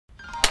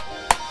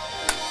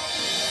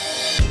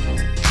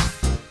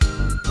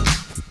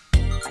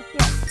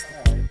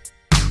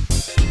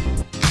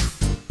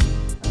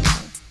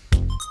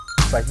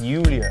like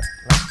Julia.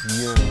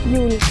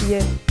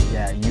 Julia.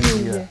 Yeah,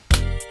 Julia.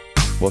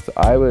 Well, so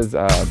I was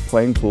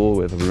playing pool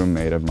with a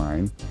roommate of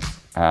mine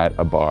at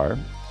a bar.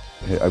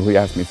 He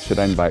asked me, should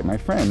I invite my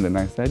friend? And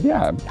I said,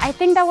 yeah. I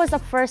think that was the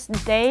first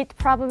date,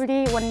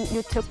 probably, when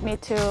you took me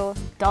to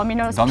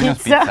Domino's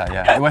Pizza,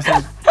 yeah.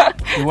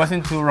 It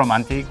wasn't too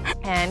romantic.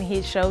 And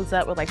he shows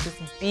up with like this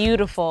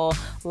beautiful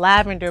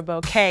lavender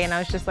bouquet, and I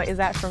was just like, is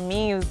that for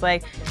me? He was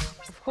like,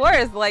 of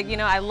course, like, you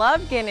know, I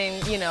love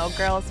getting, you know,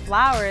 girls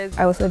flowers.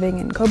 I was living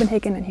in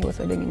Copenhagen and he was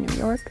living in New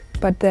York.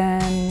 But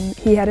then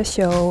he had a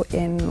show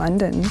in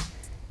London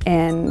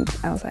and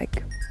I was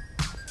like,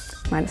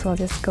 might as well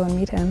just go and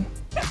meet him.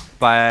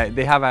 But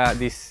they have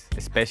this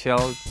special,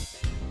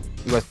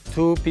 it was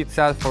 2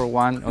 pizzas for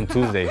 1 on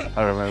Tuesday,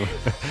 I remember.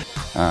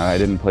 I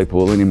didn't play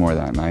pool anymore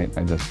that night.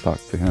 I just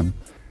talked to him.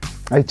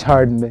 I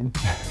charmed him.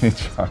 He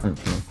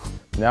charmed me.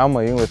 Now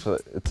my English,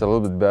 it's a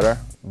little bit better,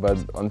 but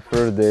on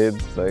first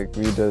dates, like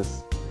we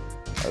just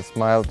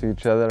smile to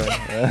each other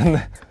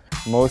and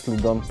mostly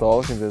don't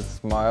talk and just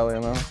smile, you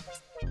know.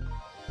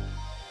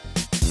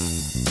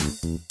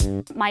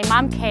 My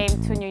mom came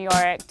to New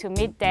York to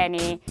meet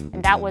Danny,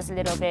 and that was a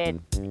little bit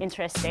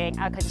interesting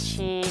because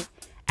she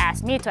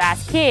asked me to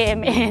ask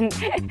him in,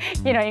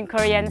 you know, in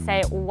Korean,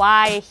 say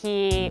why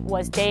he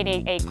was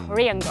dating a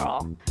Korean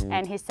girl.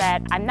 And he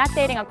said, I'm not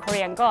dating a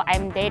Korean girl,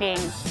 I'm dating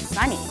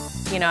Sunny.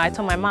 You know, I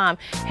told my mom,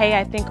 hey,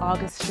 I think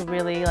August should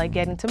really like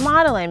get into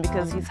modeling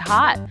because he's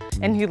hot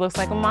and he looks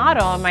like a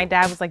model. And my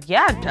dad was like,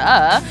 yeah,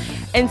 duh.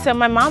 And so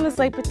my mom was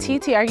like, but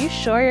Titi, are you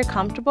sure you're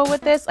comfortable with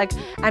this? Like,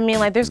 I mean,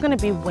 like, there's gonna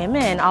be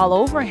women all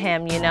over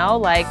him, you know?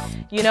 Like,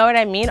 you know what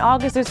I mean?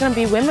 August, there's gonna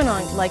be women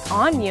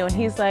on you. And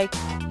he's like,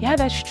 yeah,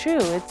 that's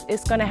true.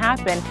 It's gonna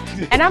happen.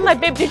 And I'm like,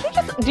 babe,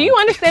 do you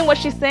understand what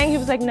she's saying? He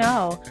was like,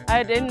 no,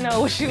 I didn't know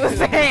what she was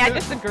saying. I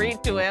just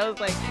agreed to it. I was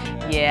like,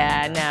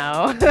 yeah,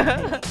 no.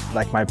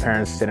 Like my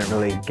parents didn't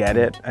really get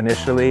it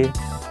initially,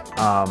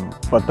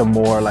 but the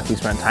more like we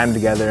spent time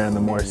together and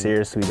the more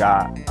serious we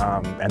got,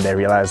 and they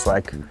realized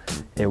like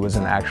it was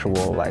an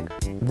actual like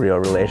real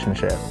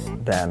relationship,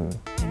 then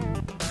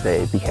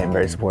they became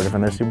very supportive,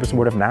 and they're super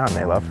supportive now, and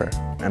they love her,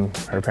 and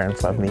her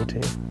parents love me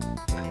too.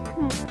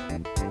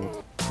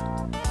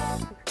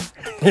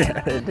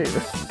 Yeah, they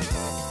do.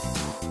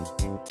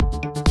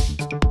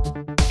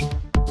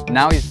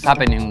 Now it's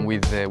happening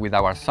with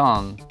our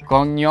song.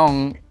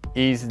 Konyeong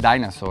is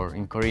dinosaur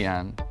in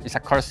Korean. It's a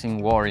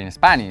cursing word in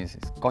Spanish,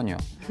 it's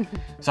coño.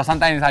 So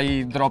sometimes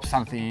I drop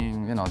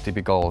something, you know,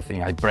 typical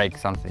thing, I break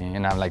something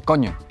and I'm like,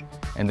 coño.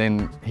 And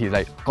then he's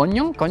like,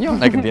 coño, coño,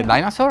 like the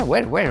dinosaur?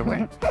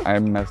 Where? I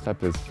messed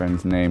up his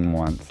friend's name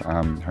once.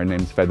 Her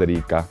name's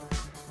Federica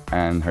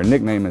and her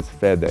nickname is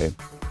Fede.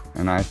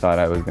 And I thought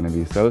I was going to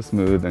be so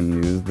smooth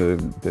and use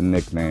the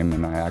nickname,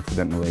 and I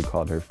accidentally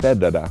called her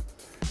Federa,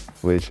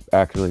 which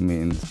actually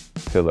means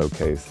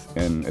pillowcase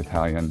in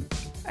Italian.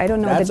 I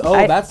don't know.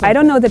 I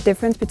don't know the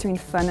difference between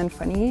fun and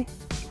funny,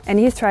 and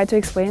he's tried to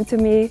explain to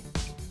me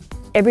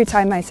every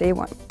time I say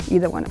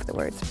either one of the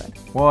words. But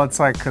well, it's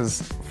like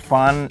because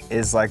fun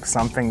is like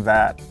something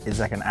that is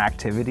like an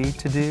activity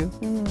to do,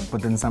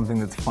 but then something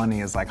that's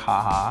funny is like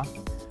haha.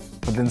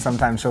 But then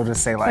sometimes she'll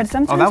just say like, but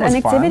sometimes oh, that was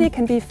an fun. activity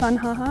can be fun,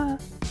 haha.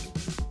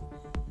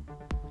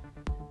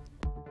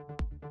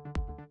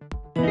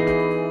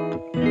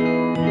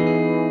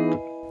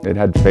 It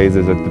had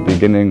phases at the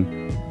beginning.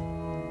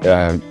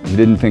 You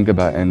didn't think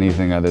about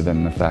anything other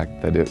than the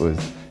fact that it was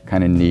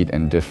kind of neat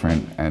and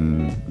different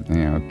and, you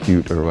know,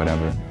 cute or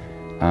whatever.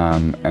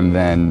 And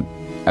then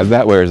as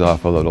that wears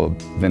off a little,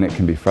 then it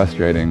can be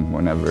frustrating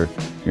whenever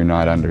you're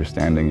not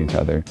understanding each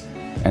other.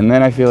 And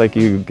then I feel like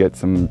you get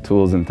some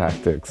tools and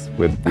tactics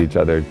with each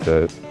other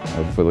to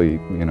hopefully,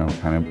 you know,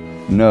 kind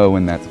of know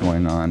when that's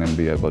going on and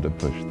be able to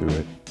push through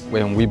it.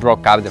 When we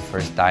broke up the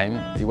first time,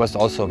 it was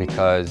also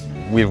because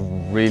we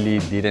really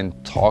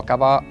didn't talk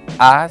about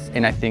us,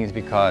 and I think it's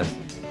because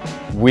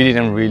we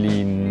didn't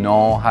really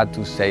know how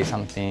to say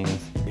some things.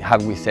 How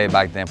we say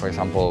back then, for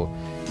example,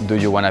 do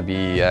you want to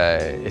be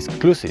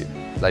exclusive?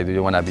 Like, do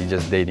you want to be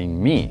just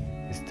dating me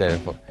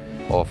instead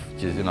of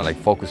just, you know, like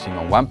focusing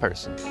on one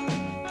person?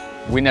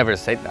 We never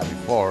said that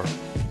before,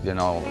 you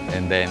know,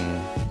 and then,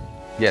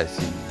 yes,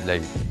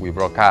 like we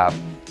broke up.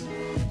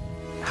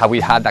 Had we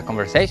had that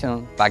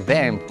conversation back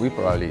then, we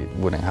probably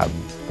wouldn't have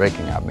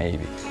breaking up,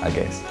 maybe, I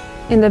guess.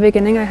 In the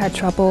beginning, I had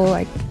trouble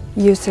like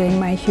using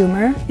my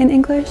humor in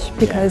English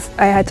because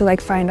I had to like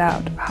find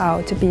out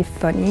how to be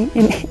funny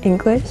in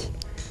English.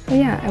 But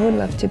yeah, I would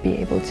love to be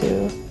able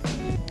to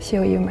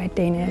show you my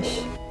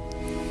Danish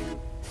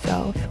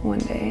self one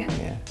day.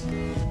 Yeah.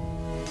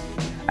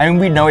 I mean,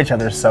 we know each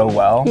other so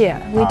well. Yeah,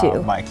 we do.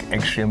 Like,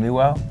 extremely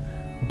well.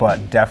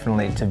 But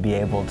definitely to be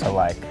able to,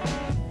 like,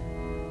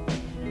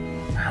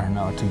 I don't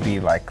know, to be,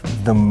 like,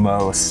 the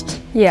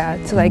most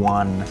to, like,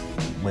 one,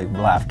 like,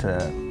 we'll have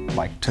to,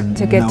 like, to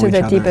get to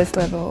the other. deepest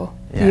level,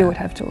 you would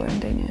have to learn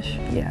Danish.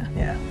 Yeah.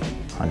 Yeah,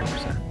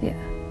 100%. Yeah.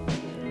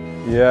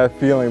 Yeah,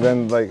 feeling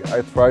then, like,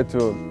 I try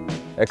to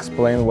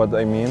explain what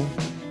I mean,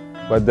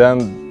 but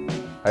then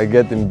I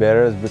get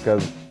embarrassed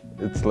because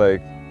it's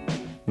like,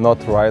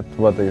 not write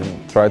what I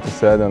try to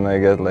say, and I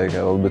get like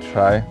a little bit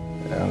shy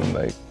and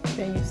like.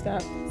 Then you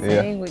stop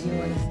saying what you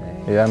want to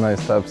say. Yeah, and I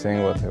stop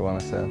saying what I want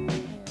to say.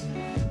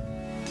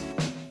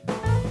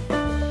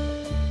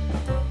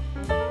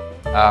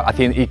 I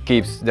think it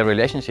keeps the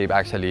relationship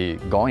actually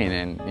going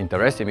and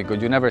interesting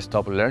because you never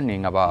stop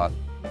learning about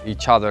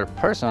each other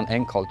person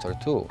and culture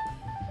too.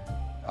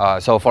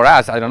 So for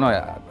us, I don't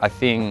know, I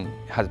think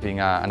it has been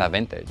an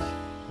advantage.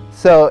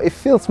 So it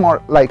feels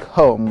more like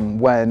home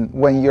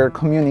when you're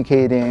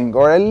communicating,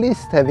 or at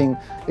least having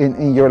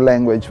in your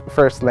language,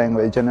 first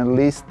language, and at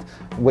least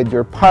with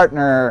your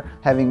partner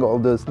having all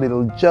those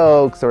little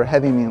jokes, or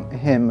having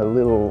him a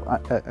little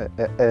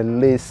at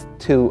least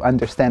to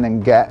understand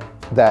and get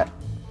that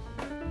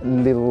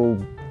little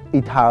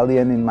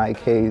Italian, in my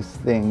case,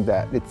 thing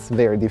that it's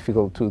very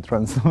difficult to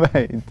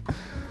translate.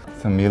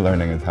 So me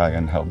learning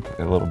Italian helped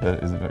a little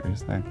bit, is what you're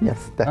saying?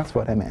 Yes, that's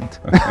what I meant.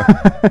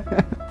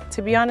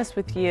 To be honest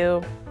with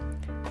you,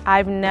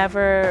 I've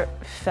never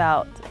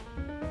felt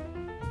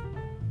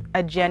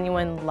a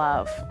genuine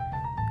love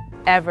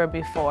ever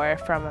before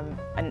from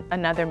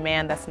another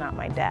man that's not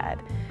my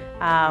dad.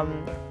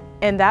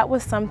 And that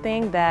was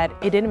something that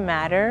it didn't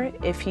matter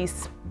if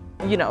he's,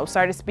 you know,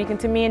 started speaking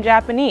to me in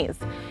Japanese.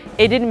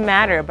 It didn't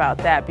matter about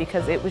that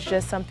because it was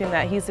just something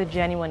that he's a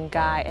genuine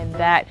guy, and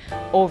that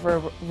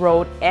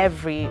overrode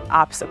every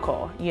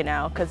obstacle, you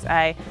know, because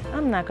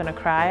I'm not gonna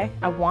cry.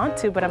 I want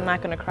to, but I'm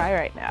not gonna cry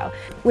right now.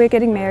 We're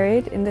getting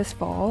married in this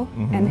fall,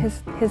 and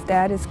his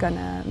dad is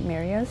gonna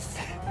marry us,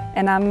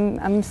 and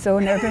I'm so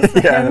nervous.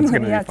 Yeah, it's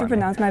gonna be he has to funny.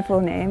 pronounce my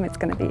full name. It's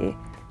gonna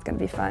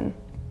be fun,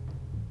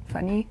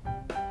 funny.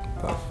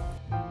 Tough.